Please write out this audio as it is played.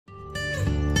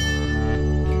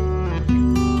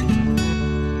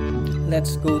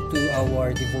let's go to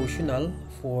our devotional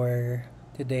for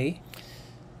today.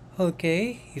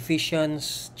 Okay,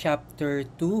 Ephesians chapter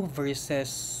 2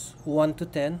 verses 1 to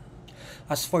 10.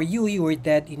 As for you, you were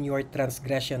dead in your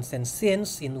transgressions and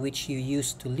sins, in which you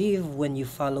used to live when you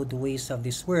followed the ways of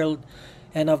this world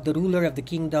and of the ruler of the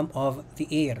kingdom of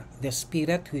the air, the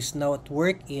Spirit who is now at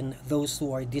work in those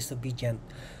who are disobedient.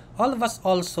 All of us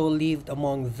also lived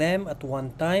among them at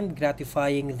one time,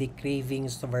 gratifying the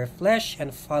cravings of our flesh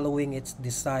and following its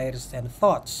desires and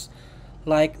thoughts.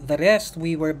 Like the rest,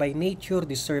 we were by nature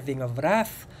deserving of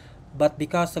wrath, but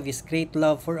because of His great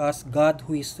love for us, God,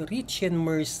 who is rich in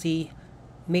mercy,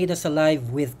 made us alive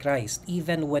with Christ,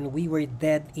 even when we were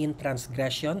dead in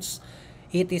transgressions.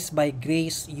 It is by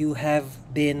grace you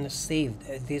have been saved.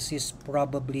 This is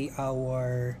probably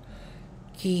our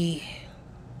key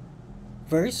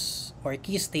verse or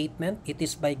key statement. It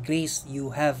is by grace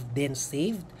you have been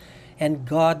saved, and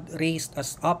God raised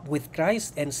us up with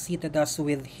Christ and seated us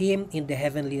with Him in the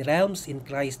heavenly realms in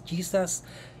Christ Jesus,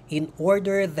 in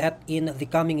order that in the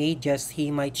coming ages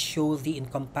He might show the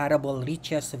incomparable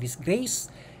riches of His grace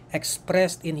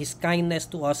expressed in His kindness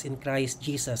to us in Christ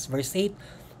Jesus. Verse 8,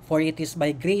 for it is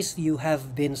by grace you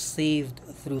have been saved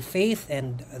through faith,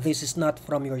 and this is not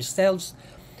from yourselves.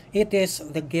 It is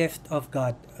the gift of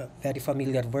God. A very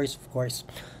familiar verse, of course.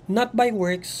 Not by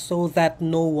works, so that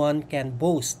no one can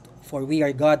boast. For we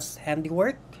are God's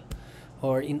handiwork,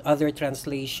 or in other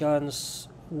translations,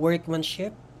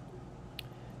 workmanship,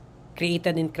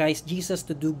 created in Christ Jesus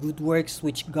to do good works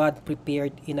which God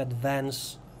prepared in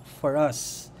advance for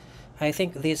us. I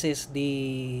think this is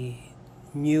the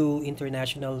New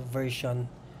International Version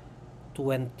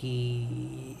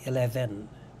 2011.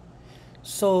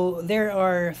 So there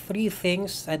are three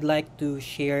things I'd like to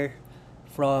share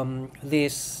from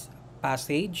this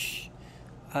passage.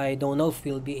 I don't know if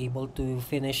we'll be able to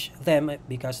finish them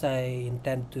because I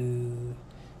intend to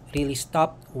really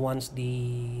stop once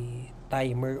the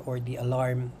timer or the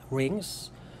alarm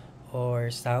rings or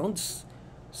sounds.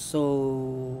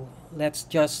 So let's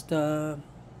just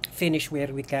finish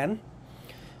where we can.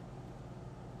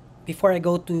 Before I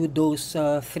go to those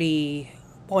three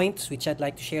points which I'd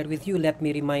like to share with you, let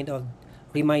me remind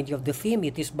you of the theme.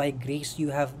 It is by grace you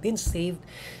have been saved.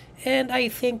 And I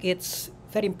think it's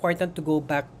very important to go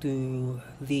back to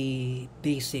the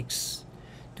basics,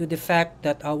 to the fact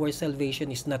that our salvation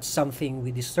is not something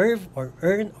we deserve or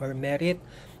earn or merit.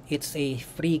 It's a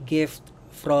free gift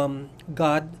from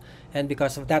God, and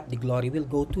because of that, the glory will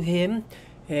go to Him,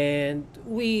 and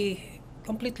we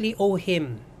completely owe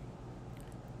Him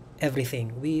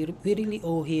everything. We really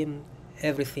owe Him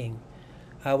everything.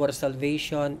 Our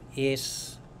salvation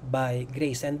is by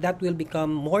grace, and that will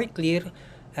become more clear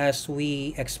as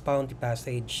we expound the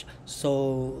passage.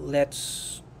 So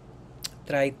let's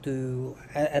try to,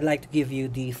 I'd like to give you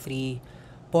the 3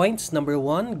 points. Number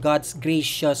 1, God's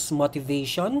gracious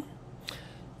motivation.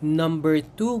 Number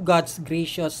 2, God's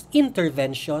gracious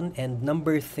intervention. And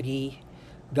number 3,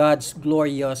 God's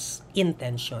glorious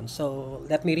intention. So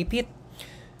let me repeat.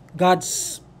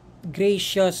 God's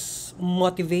gracious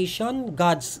motivation,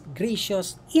 God's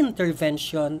gracious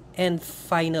intervention, and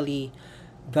finally,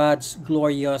 God's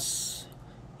glorious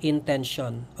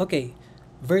intention. Okay,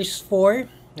 verse 4,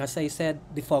 as I said,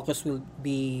 the focus will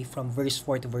be from verse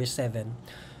 4 to verse 7.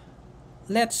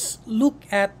 Let's look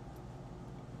at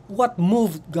what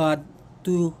moved God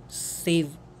to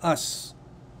save us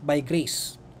by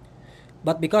grace.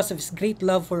 But because of His great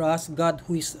love for us, God,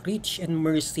 who is rich in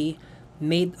mercy,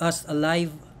 made us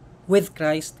alive with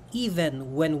Christ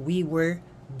even when we were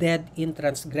dead in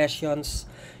transgressions.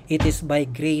 It is by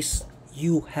grace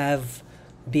you have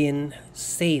been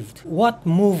saved. What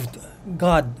moved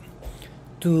God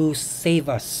to save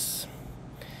us?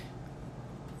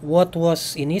 What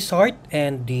was in His heart?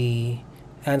 And the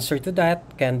answer to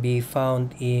that can be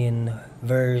found in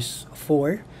verse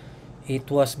 4. It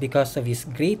was because of His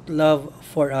great love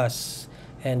for us,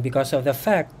 and because of the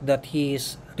fact that He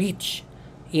is rich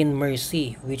in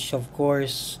mercy, which of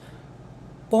course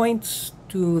points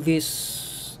to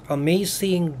this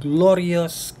amazing,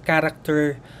 glorious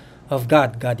character of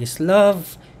God. God is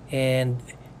love and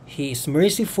He is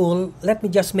merciful. Let me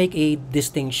just make a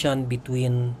distinction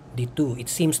between the two. It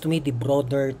seems to me the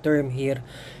broader term here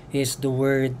is the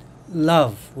word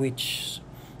love, which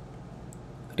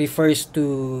refers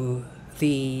to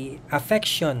the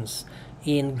affections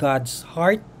in God's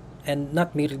heart, and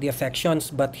not merely the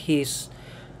affections, but His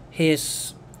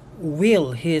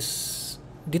will, His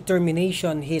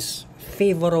determination, His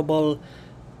favorable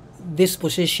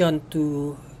disposition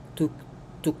to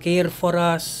care for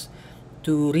us,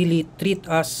 to really treat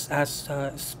us as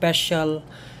special.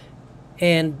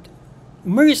 And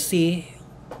mercy,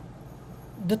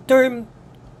 the term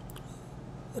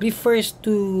refers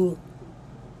to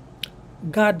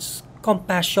God's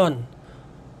compassion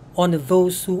on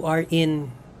those who are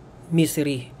in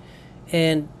misery.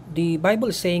 And the Bible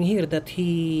is saying here that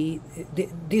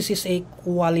this is a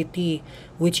quality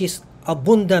which is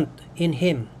abundant in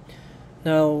him.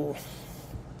 Now,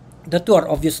 the two are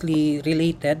obviously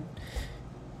related.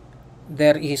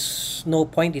 There is no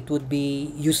point, it would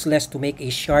be useless to make a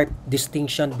sharp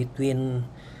distinction between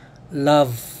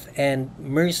love and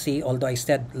mercy, although I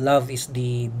said love is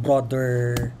the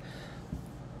broader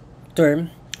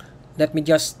term. Let me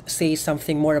just say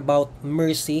something more about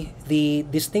mercy. The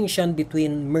distinction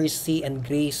between mercy and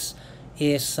grace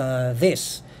is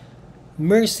this: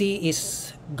 mercy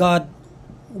is God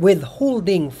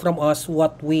withholding from us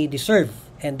what we deserve,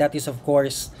 and that is, of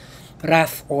course,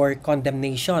 wrath or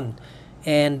condemnation.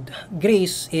 And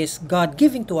grace is God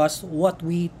giving to us what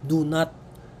we do not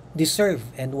deserve,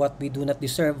 and what we do not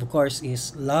deserve, of course,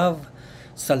 is love,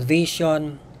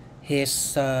 salvation,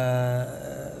 His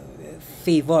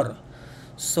favor.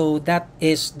 So that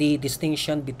is the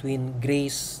distinction between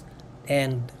grace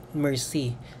and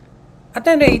mercy. At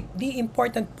any rate, the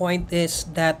important point is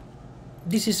that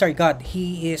this is our God.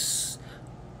 He is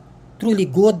truly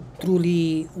good,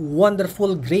 truly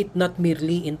wonderful, great not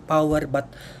merely in power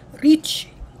but rich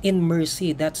in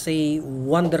mercy. That's a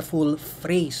wonderful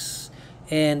phrase.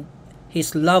 And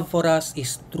His love for us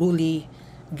is truly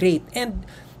great. And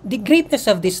the greatness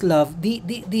of this love,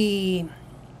 the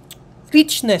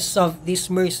richness of this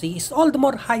mercy is all the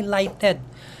more highlighted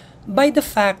by the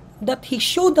fact that He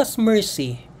showed us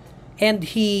mercy, and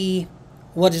He,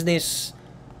 what is this,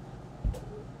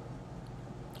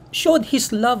 showed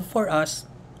His love for us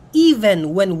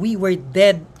even when we were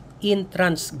dead in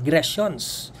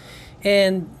transgressions.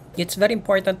 And it's very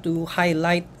important to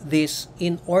highlight this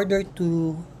in order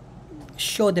to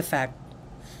show the fact,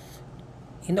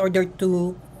 in order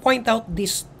to point out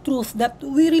this truth that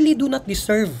we really do not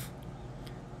deserve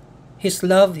His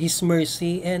love, His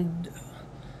mercy, and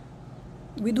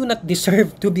we do not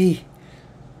deserve to be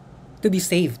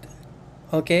saved.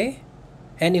 Okay?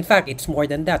 And in fact, it's more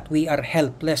than that. We are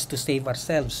helpless to save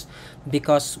ourselves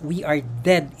because we are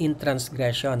dead in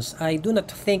transgressions. I do not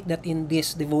think that in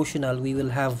this devotional we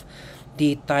will have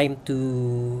the time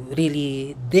to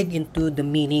really dig into the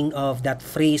meaning of that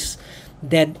phrase,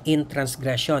 dead in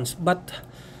transgressions. But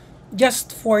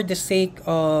just for the sake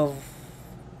of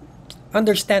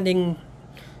understanding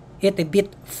it a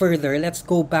bit further, let's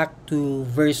go back to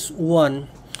verse 1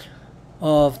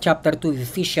 of chapter 2 of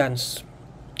Ephesians.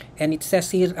 And it says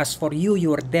here, "As for you,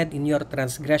 you are dead in your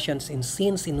transgressions and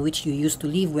sins in which you used to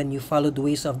live when you followed the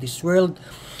ways of this world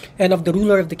and of the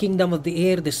ruler of the kingdom of the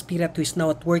air, the spirit who is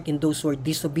now at work in those who are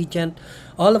disobedient.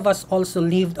 All of us also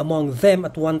lived among them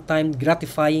at one time,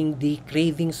 gratifying the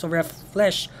cravings of our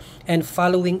flesh and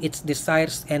following its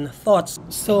desires and thoughts."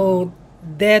 So,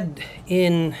 dead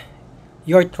in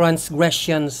your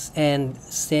transgressions and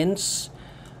sins.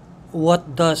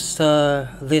 What does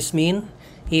this mean?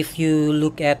 If you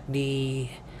look at the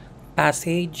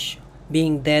passage,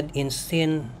 being dead in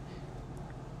sin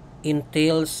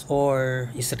entails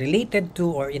or is related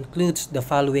to or includes the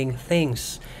following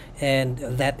things, and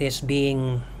that is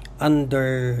being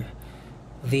under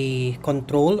the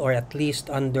control, or at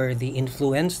least under the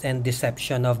influence and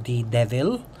deception of the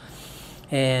devil.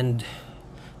 And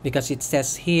because it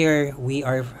says here, we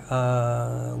are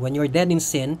when you're dead in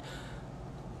sin,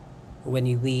 when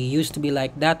we used to be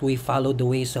like that, we followed the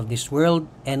ways of this world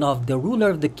and of the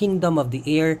ruler of the kingdom of the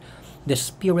air, the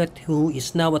spirit who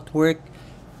is now at work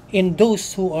in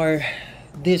those who are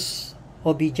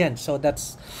disobedient. So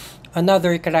that's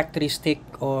another characteristic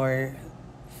or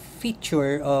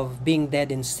feature of being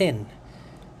dead in sin.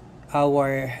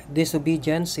 Our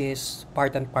disobedience is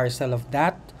part and parcel of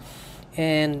that.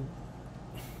 And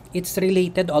it's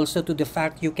related also to the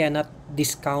fact you cannot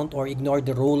discount or ignore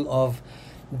the role of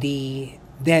the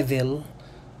devil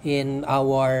in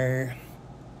our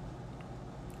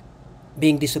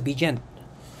being disobedient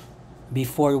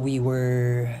before we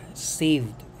were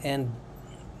saved. And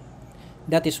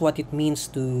that is what it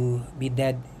means to be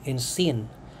dead in sin,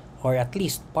 or at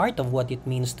least part of what it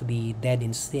means to be dead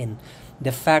in sin.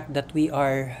 The fact that we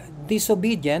are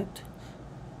disobedient,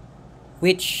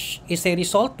 which is a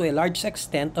result to a large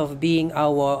extent of being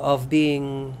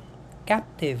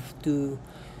captive to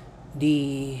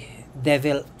the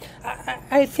devil.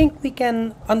 I think we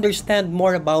can understand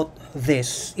more about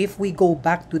this if we go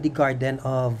back to the Garden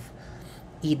of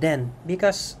Eden,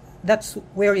 because that's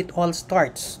where it all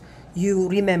starts. You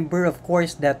remember, of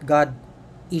course, that God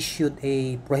issued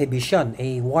a prohibition,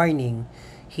 a warning.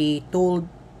 He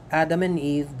told Adam and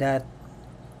Eve that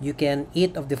you can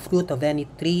eat of the fruit of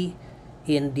any tree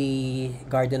in the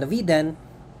Garden of Eden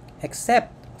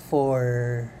except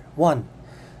for one,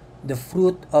 the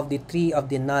fruit of the tree of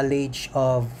the knowledge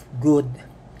of good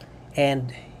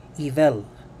and evil.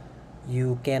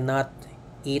 You cannot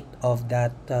eat of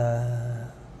that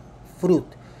fruit.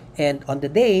 And on the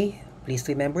day, please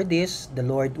remember this, the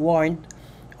Lord warned,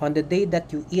 on the day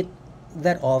that you eat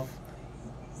thereof,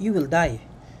 you will die.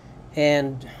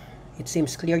 And it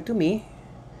seems clear to me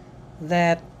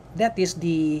that that is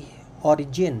the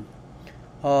origin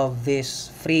of this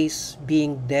phrase,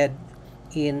 being dead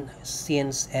in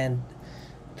sins and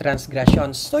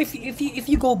transgressions. So if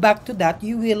you go back to that,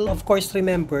 you will of course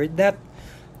remember that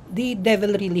the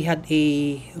devil really had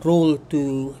a role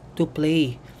to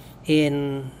play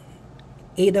in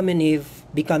Adam and Eve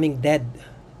becoming dead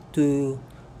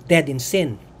in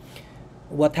sin.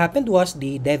 What happened was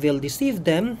the devil deceived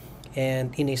them,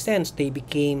 and in a sense they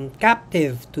became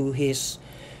captive to his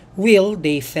will.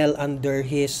 They fell under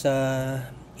his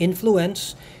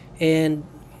influence, and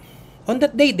on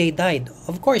that day they died.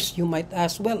 Of course, you might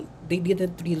ask, well, they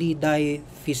didn't really die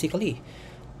physically.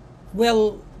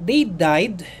 Well, they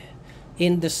died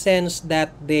in the sense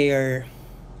that their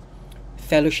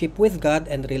fellowship with God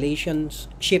and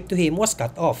relationship to Him was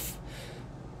cut off.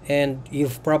 And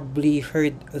you've probably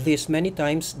heard this many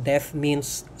times, death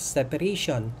means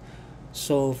separation.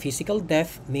 So physical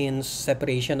death means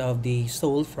separation of the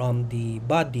soul from the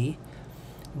body,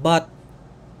 but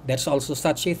there's also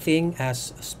such a thing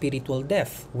as spiritual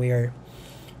death, where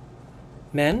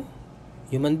men,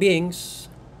 human beings,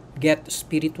 get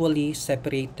spiritually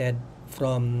separated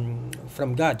from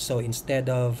God. So instead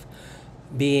of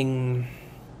being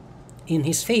in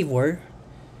His favor,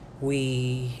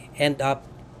 we end up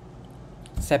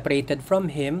separated from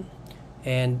Him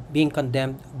and being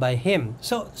condemned by Him.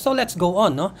 So let's go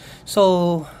on, no?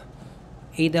 So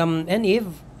Adam and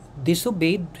Eve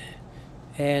disobeyed,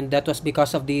 and that was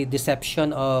because of the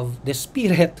deception of the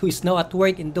Spirit who is now at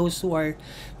work in those who are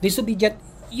disobedient.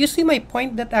 You see my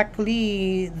point that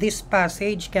actually this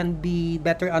passage can be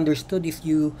better understood if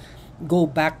you go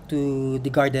back to the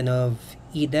Garden of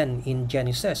Eden in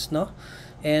Genesis, no?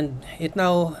 And it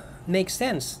now makes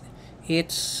sense.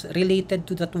 It's related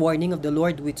to that warning of the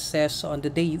Lord which says, on the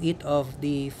day you eat of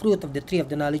the fruit of the tree of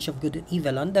the knowledge of good and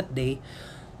evil, on that day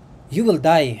you will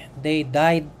die. They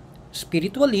died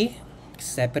spiritually,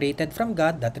 separated from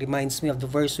God. That reminds me of the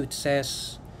verse which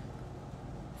says,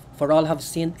 for all have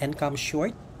sinned and come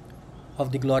short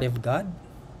of the glory of God,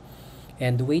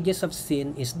 and the wages of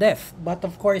sin is death. But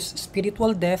of course,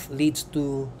 spiritual death leads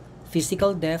to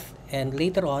physical death, and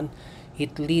later on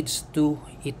it leads to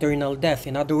eternal death.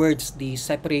 In other words, the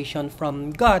separation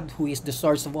from God, who is the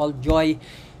source of all joy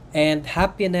and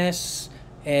happiness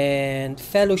and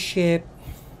fellowship,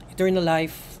 eternal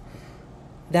life.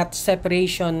 That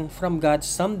separation from God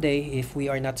someday, if we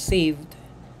are not saved,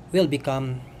 will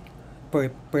become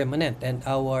permanent, and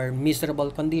our miserable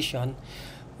condition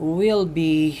will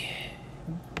be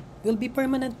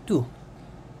permanent too,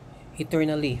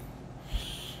 eternally.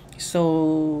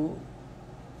 So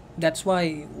that's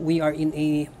why we are in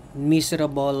a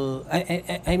miserable,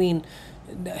 I mean,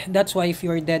 that's why if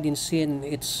you're dead in sin,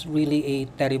 it's really a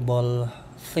terrible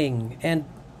thing. And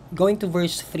going to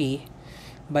verse 3,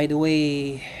 by the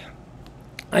way,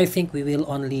 I think we will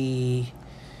only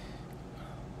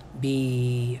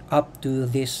be up to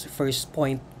this first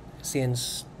point,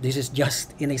 since this is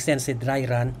just in a sense a dry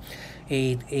run,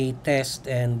 a test,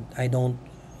 and I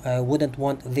wouldn't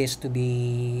want this to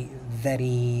be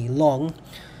very long.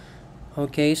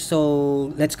 Okay,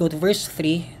 so let's go to verse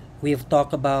 3. We've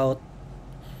talked about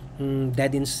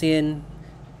dead in sin,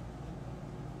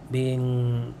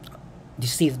 being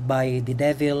deceived by the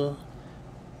devil,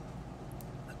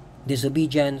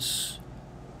 disobedience,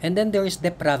 and then there is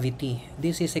depravity.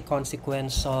 This is a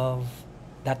consequence of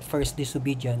that first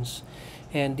disobedience,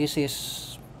 and this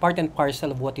is part and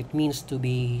parcel of what it means to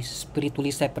be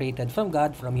spiritually separated from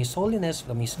God, from His holiness,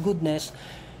 from His goodness.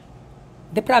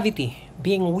 Depravity,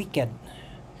 being wicked.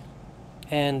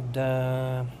 And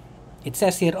it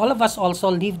says here, all of us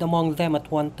also lived among them at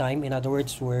one time. In other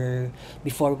words,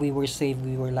 before we were saved,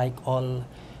 we were like all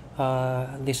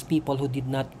these people who did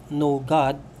not know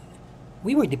God.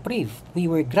 We were depraved. We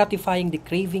were gratifying the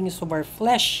cravings of our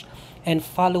flesh and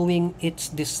following its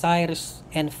desires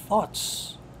and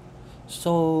thoughts.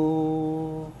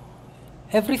 So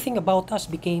everything about us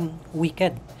became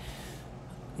wicked.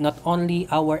 Not only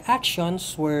our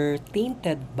actions were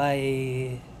tainted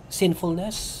by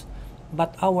sinfulness,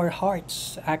 but our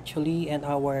hearts actually, and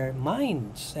our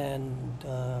minds and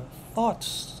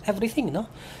thoughts, everything, no?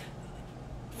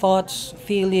 Thoughts,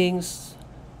 feelings,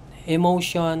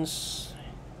 emotions,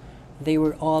 they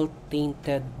were all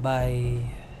tainted by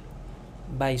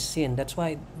sin. That's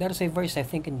why there's a verse, I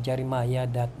think, in Jeremiah,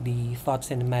 that the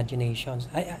thoughts and imaginations.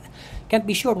 I can't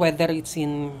be sure whether it's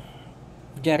in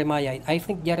Jeremiah. I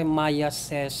think Jeremiah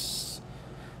says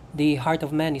the heart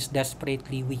of man is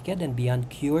desperately wicked and beyond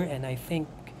cure. And I think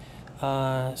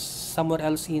somewhere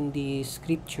else in the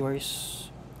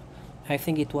scriptures, I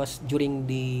think it was during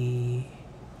the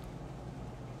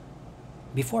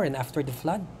before and after the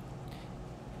flood,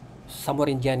 somewhere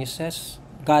in Genesis,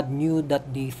 God knew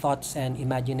that the thoughts and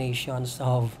imaginations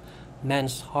of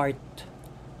man's heart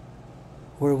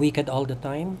were wicked all the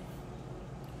time.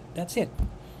 That's it.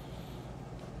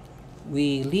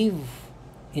 We live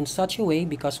in such a way,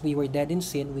 because we were dead in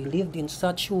sin, we lived in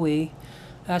such a way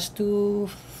as to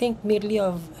think merely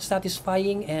of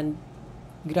satisfying and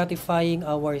gratifying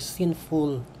our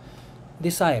sinful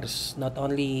desires. Not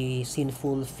only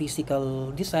sinful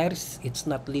physical desires, it's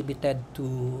not limited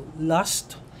to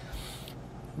lust,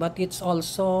 but it's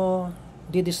also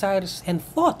the desires and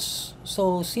thoughts.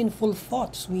 So sinful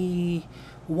thoughts, we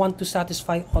want to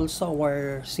satisfy also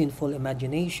our sinful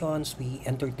imaginations. We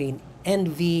entertain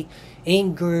envy,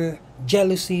 anger,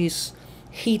 jealousies,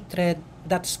 hatred.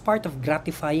 That's part of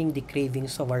gratifying the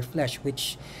cravings of our flesh,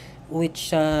 which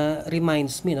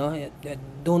reminds me,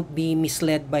 don't be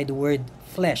misled by the word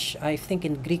flesh. I think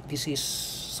in Greek this is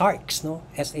sarx, no,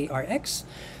 sarx,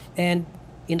 and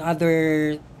in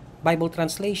other Bible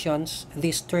translations,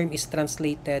 this term is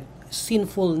translated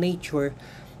sinful nature,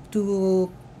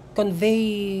 to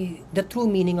convey the true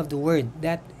meaning of the word,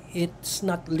 that it's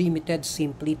not limited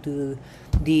simply to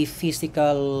the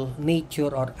physical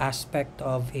nature or aspect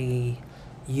of a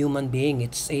human being.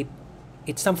 It's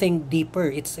something deeper.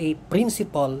 It's a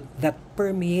principle that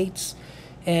permeates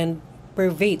and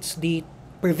pervades the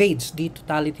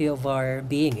totality of our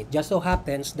being. It just so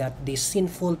happens that this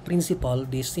sinful principle,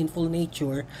 this sinful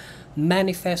nature,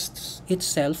 manifests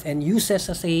itself and uses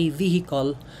as a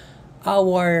vehicle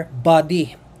our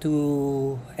body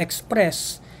to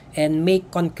express and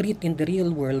make concrete in the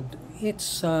real world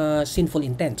its sinful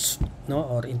intents, no,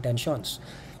 or intentions,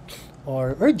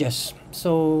 or urges.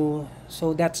 So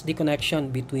that's the connection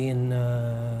between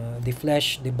the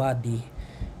flesh, the body,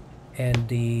 and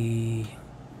the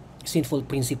sinful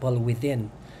principle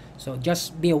within. So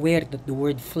just be aware that the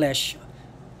word flesh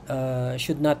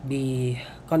should not be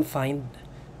confined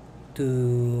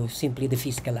to simply the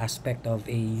physical aspect of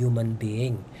a human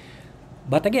being.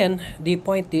 But again, the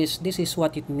point is, this is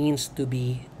what it means to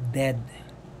be dead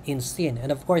in sin.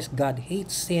 And of course, God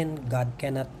hates sin. God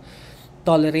cannot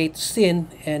tolerate sin.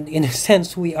 And in a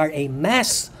sense, we are a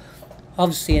mass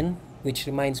of sin, which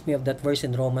reminds me of that verse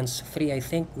in Romans 3, I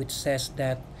think, which says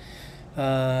that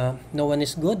no one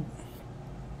is good.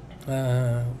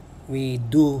 We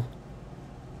do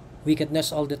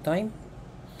wickedness all the time.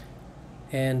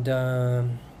 And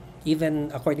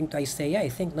even according to Isaiah, I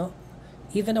think, no,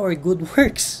 even our good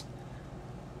works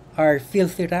are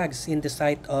filthy rags in the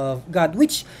sight of God,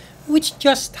 which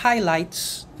just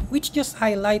highlights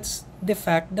the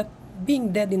fact that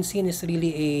being dead in sin is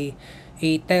really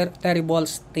a terrible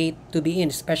state to be in,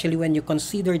 especially when you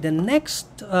consider the next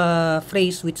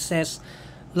phrase, which says,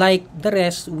 like the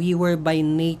rest, we were by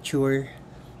nature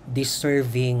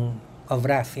deserving of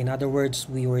wrath. In other words,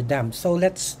 we were damned. So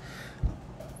let's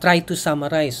try to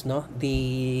summarize, no,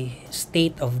 the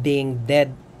state of being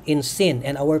dead in sin.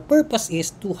 And our purpose is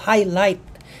to highlight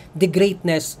the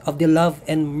greatness of the love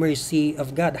and mercy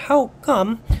of God. How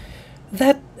come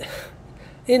that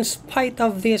in spite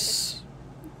of this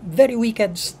very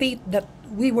wicked state that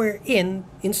we were in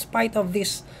spite of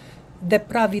this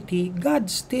depravity,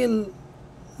 God still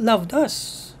loved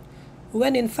us,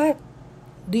 when in fact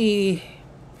the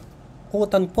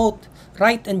quote-unquote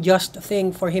right and just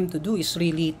thing for him to do is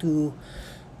really to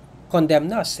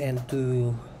condemn us and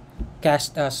to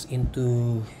cast us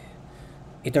into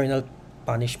eternal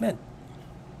punishment.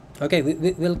 Okay,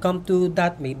 we'll come to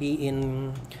that maybe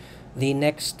in the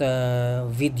next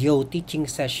video teaching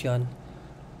session.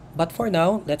 But for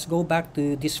now, let's go back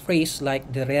to this phrase,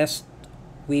 like the rest,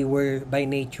 we were by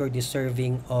nature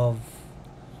deserving of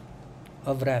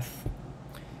wrath.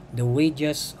 The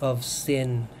wages of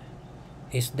sin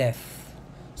is death.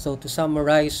 So to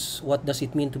summarize, what does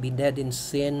it mean to be dead in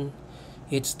sin?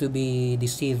 It's to be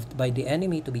deceived by the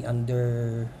enemy, to be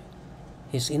under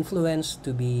his influence,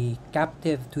 to be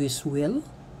captive to his will.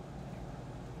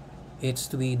 It's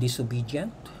to be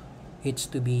disobedient. It's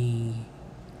to be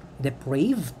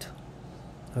depraved.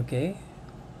 Okay,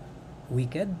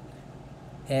 wicked,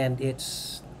 and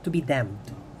it's to be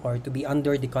damned or to be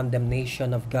under the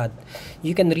condemnation of God.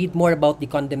 You can read more about the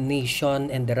condemnation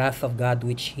and the wrath of God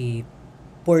which He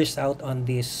pours out on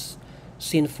this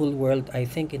sinful world, I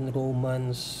think in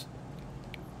Romans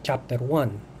chapter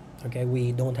 1. Okay,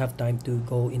 we don't have time to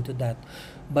go into that.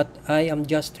 But I am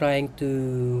just trying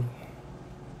to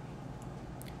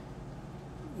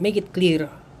make it clear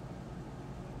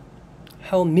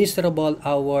how miserable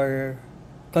our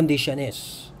condition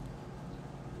is,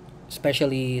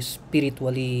 especially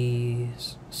spiritually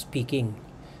speaking.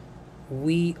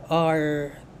 We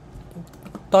are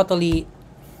totally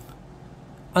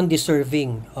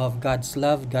undeserving of God's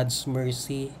love, God's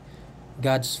mercy,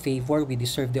 God's favor. We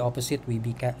deserve the opposite. We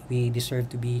deserve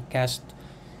to be cast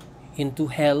into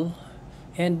hell.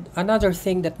 And another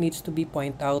thing that needs to be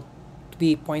pointed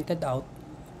out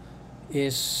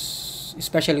is,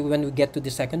 especially when we get to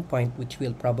the second point, which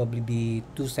will probably be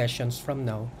 2 sessions from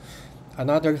now.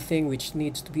 Another thing which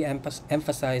needs to be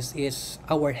emphasized is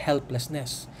our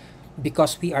helplessness,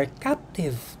 because we are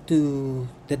captive to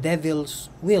the devil's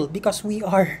will, because we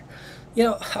are,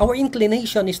 our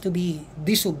inclination is to be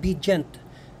disobedient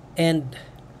and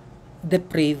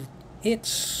depraved.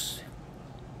 It's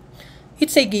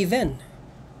a given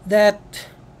that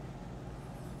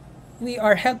we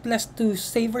are helpless to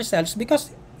save ourselves,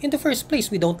 because in the first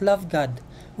place we don't love God.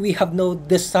 We have no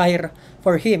desire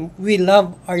for Him. We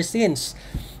love our sins.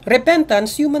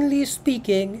 Repentance, humanly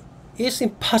speaking, is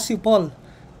impossible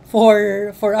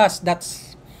for us.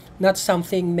 That's not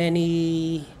something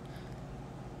many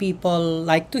people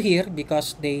like to hear,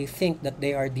 because they think that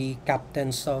they are the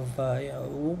captains of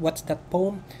what's that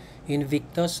poem,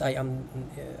 Invictus? I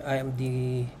am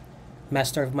the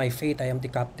master of my fate. I am the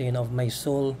captain of my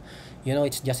soul.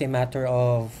 It's just a matter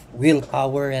of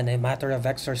willpower and a matter of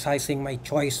exercising my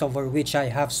choice, over which I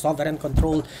have sovereign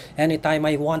control. Anytime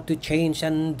I want to change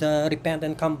and repent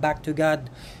and come back to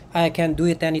God, I can do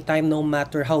it anytime, no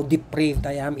matter how depraved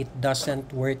I am. It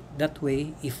doesn't work that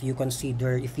way if you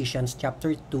consider Ephesians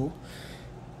chapter 2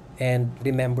 and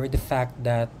remember the fact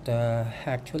that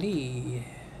actually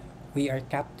we are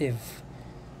captive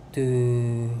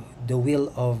to the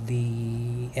will of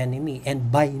the enemy,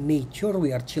 and by nature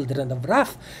we are children of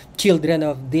wrath, children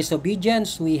of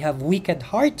disobedience. We have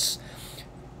wicked hearts,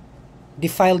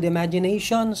 defiled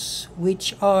imaginations,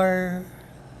 which are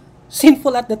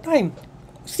sinful at the time,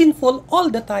 sinful all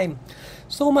the time,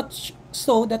 so much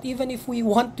so that even if we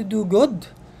want to do good,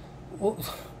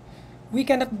 we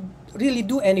cannot really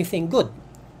do anything good.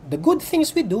 The good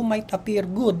things we do might appear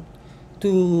good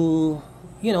to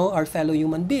our fellow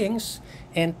human beings,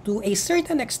 and to a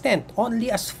certain extent,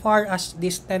 only as far as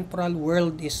this temporal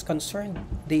world is concerned.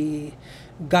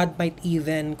 God might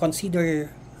even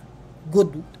consider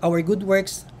our good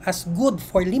works as good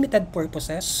for limited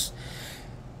purposes,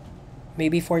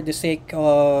 maybe for the sake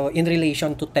in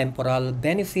relation to temporal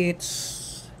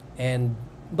benefits,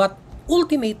 but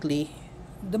ultimately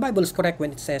the Bible is correct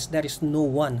when it says there is no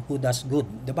one who does good.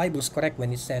 The Bible is correct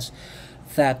when it says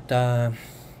that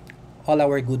all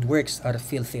our good works are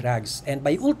filthy rags. And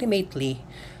by ultimately,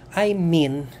 I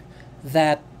mean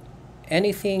that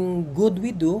anything good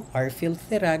we do are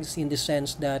filthy rags, in the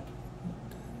sense that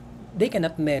they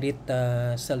cannot merit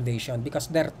salvation because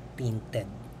they're tainted.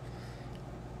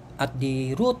 At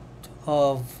the root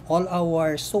of all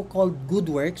our so-called good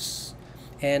works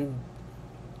and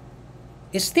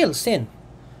is still sin.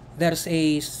 There's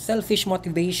a selfish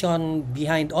motivation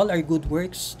behind all our good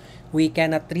works. We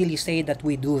cannot really say that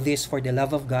we do this for the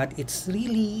love of God. It's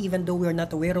really, even though we're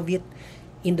not aware of it,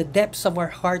 in the depths of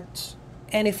our hearts,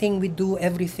 anything we do,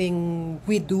 everything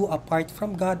we do apart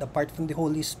from God, apart from the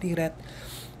Holy Spirit,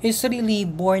 is really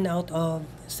born out of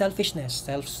selfishness,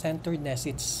 self-centeredness.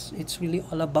 It's really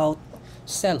all about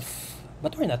self.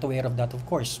 But we're not aware of that, of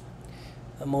course.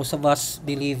 Most of us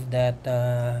believe that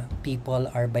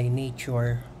people are by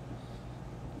nature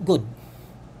good.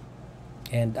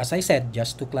 And as I said,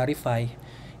 just to clarify,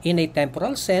 in a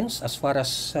temporal sense, as far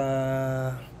as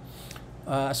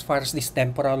this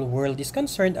temporal world is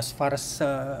concerned, as far as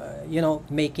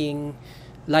making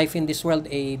life in this world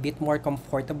a bit more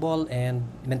comfortable and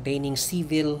maintaining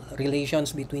civil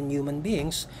relations between human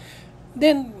beings,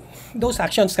 then those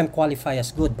actions can qualify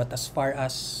as good. But as far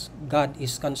as God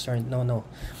is concerned, no,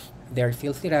 they're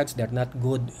filthy rags. They're not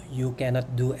good. You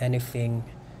cannot do anything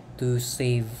to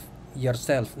save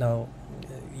yourself. Now,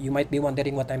 you might be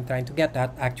wondering what I'm trying to get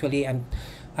at. Actually,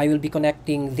 I will be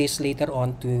connecting this later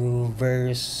on to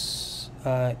verse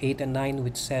 8 and 9,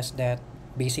 which says that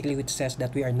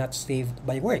we are not saved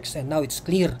by works. And now it's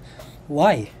clear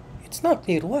why. It's not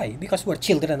clear why, because we're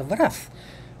children of wrath.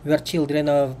 We are children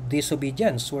of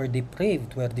disobedience. We're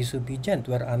depraved. We're disobedient.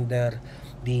 We're under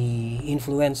the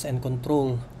influence and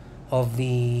control of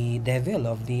the devil,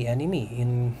 of the enemy.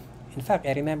 In fact,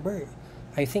 I remember,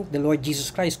 I think the Lord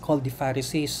Jesus Christ called the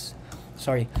Pharisees,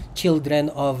 children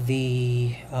of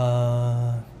the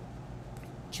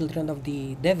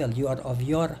devil. You are of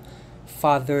your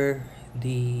father,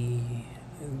 the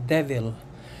devil.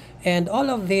 And all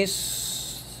of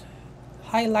this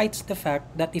highlights the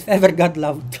fact that if ever God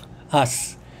loved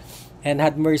us and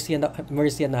had mercy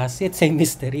on us, it's a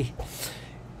mystery.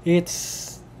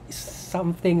 It's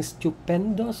something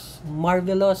stupendous,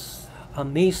 marvelous,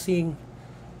 amazing,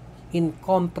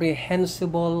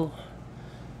 incomprehensible.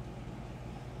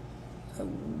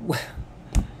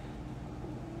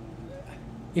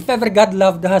 If ever God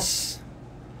loved us,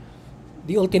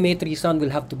 the ultimate reason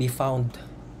will have to be found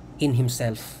in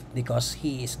Himself, because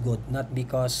He is good, not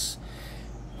because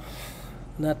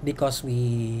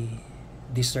we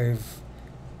deserve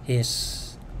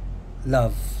His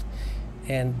love.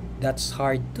 And that's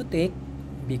hard to take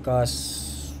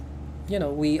because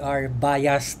we are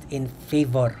biased in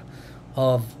favor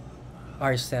of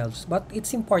ourselves. But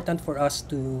it's important for us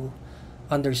to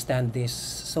understand this,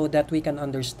 so that we can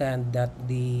understand that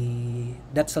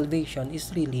that salvation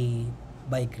is really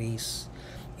by grace.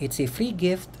 It's a free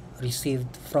gift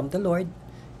received from the Lord.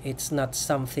 It's not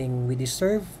something we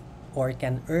deserve or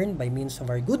can earn by means of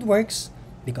our good works,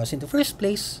 because in the first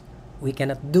place, we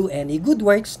cannot do any good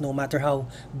works, no matter how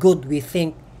good we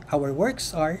think our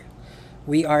works are.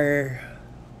 We are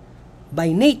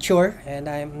by nature, and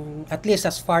I'm at least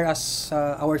as far as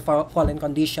our fallen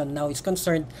condition now is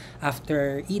concerned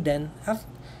after Eden,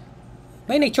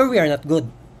 by nature we are not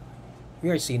good. We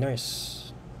are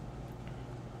sinners.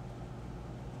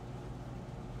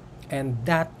 And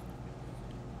that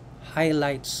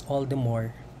highlights all the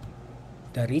more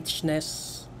the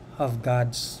richness of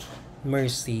God's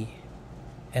mercy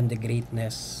and the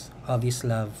greatness of His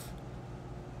love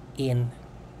in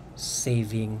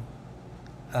saving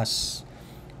us.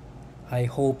 I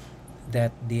hope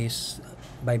that this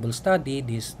Bible study,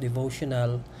 this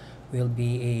devotional, will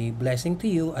be a blessing to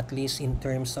you, at least in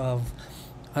terms of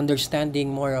understanding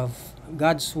more of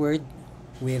God's Word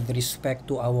with respect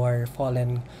to our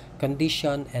fallen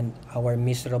condition and our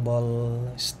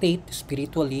miserable state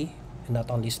spiritually, and not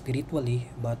only spiritually,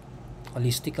 but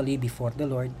holistically before the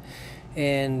Lord,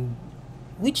 and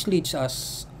which leads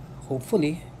us,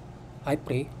 hopefully, I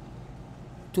pray,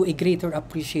 to a greater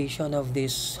appreciation of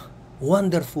this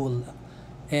wonderful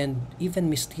and even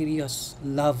mysterious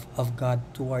love of God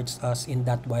towards us, in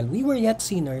that while we were yet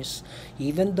sinners,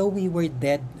 even though we were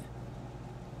dead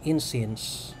in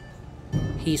sins,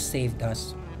 He saved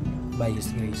us by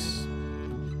His grace.